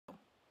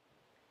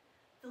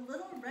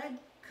red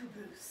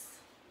caboose.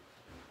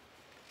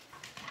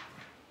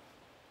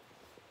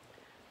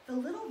 The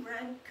little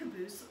red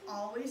caboose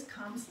always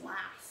comes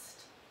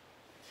last.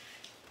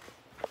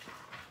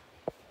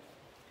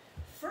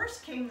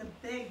 First came the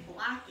big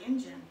black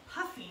engine,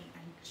 puffing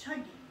and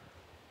chugging.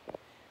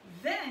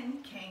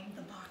 Then came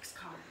the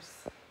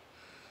boxcars.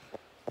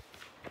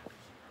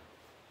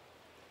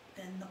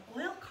 Then the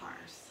oil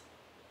cars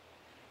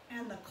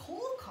and the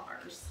coal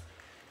cars.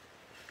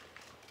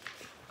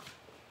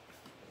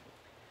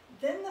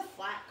 Then the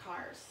flat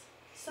cars.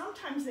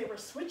 Sometimes they were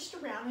switched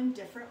around in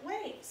different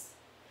ways,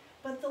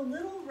 but the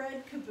little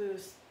red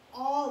caboose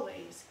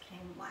always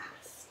came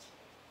last.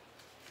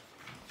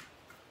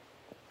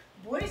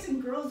 Boys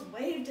and girls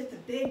waved at the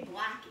big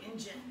black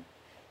engine.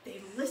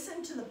 They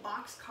listened to the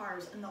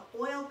boxcars and the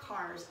oil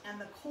cars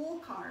and the coal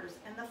cars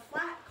and the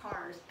flat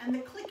cars and the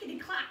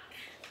clickety-clack.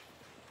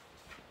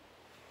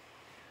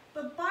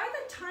 But by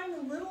the time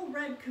the little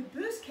red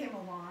caboose came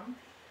along,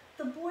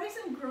 the boys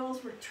and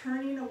girls were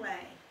turning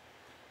away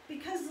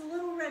because the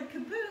little red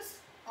caboose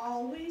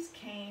always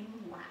came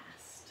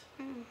last.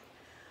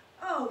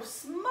 Oh,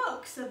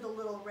 smoke, said the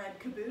little red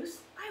caboose.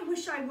 I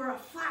wish I were a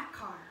flat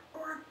car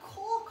or a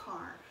coal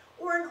car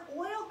or an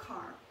oil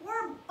car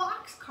or a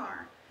box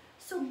car,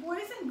 so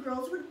boys and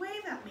girls would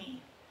wave at me.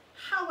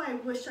 How I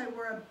wish I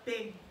were a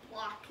big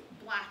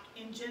black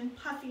engine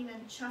puffing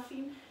and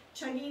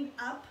chugging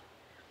up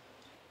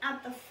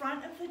at the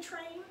front of the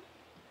train,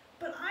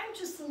 but I'm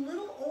just a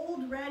little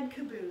old red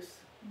caboose.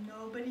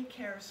 Nobody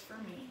cares for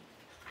me.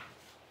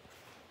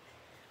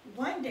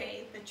 One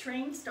day, the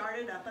train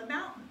started up a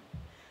mountain.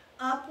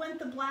 Up went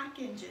the black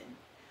engine.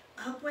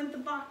 Up went the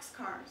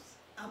boxcars.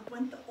 Up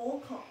went the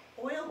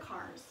oil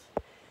cars.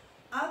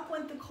 Up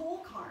went the coal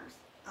cars.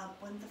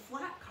 Up went the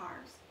flat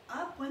cars.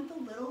 Up went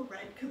the little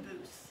red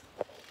caboose.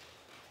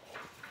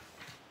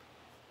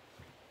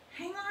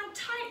 Hang on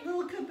tight,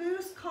 little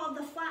caboose, called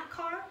the flat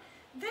car.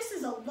 This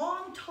is a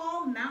long,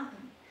 tall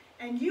mountain,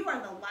 and you are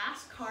the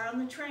last car on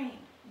the train.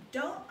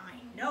 Don't I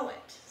know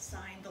it,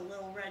 sighed the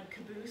little red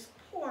caboose.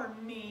 Poor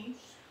me.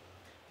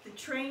 The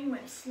train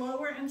went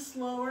slower and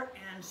slower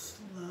and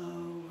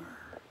slower.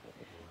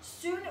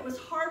 Soon it was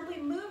hardly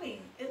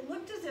moving. It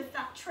looked as if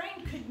that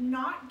train could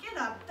not get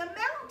up the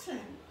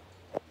mountain.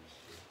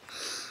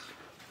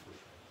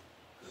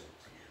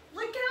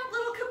 Look out,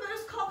 little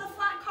caboose, called the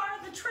flat car.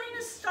 The train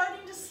is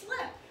starting to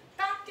slip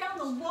back down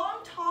the long,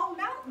 tall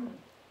mountain.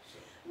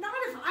 Not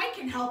if I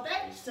can help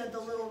it, said the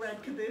little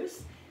red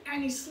caboose.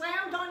 And he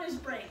slammed on his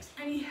brakes,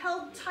 and he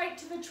held tight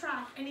to the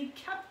track, and he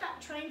kept that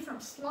train from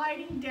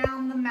sliding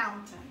down the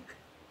mountain.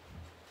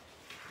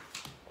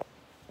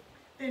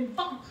 Then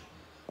bump,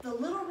 the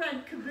little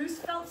red caboose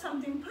felt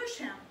something push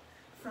him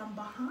from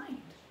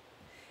behind.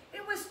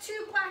 It was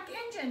two black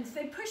engines.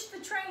 They pushed the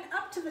train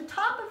up to the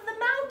top of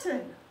the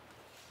mountain.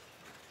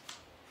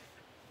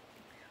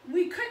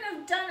 We couldn't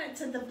have done it,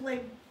 said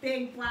the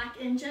big black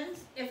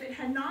engines, if it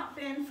had not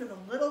been for the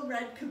little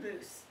red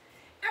caboose.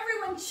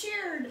 Everyone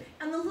cheered,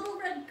 and the little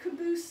red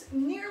caboose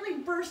nearly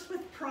burst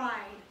with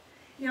pride.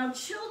 Now,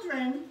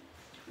 children,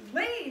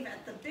 wave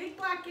at the big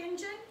black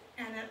engine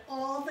and at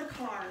all the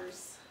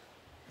cars.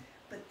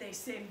 But they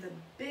saved the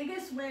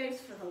biggest waves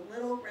for the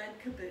little red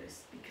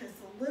caboose, because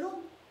the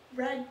little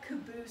red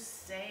caboose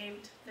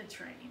saved the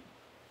train.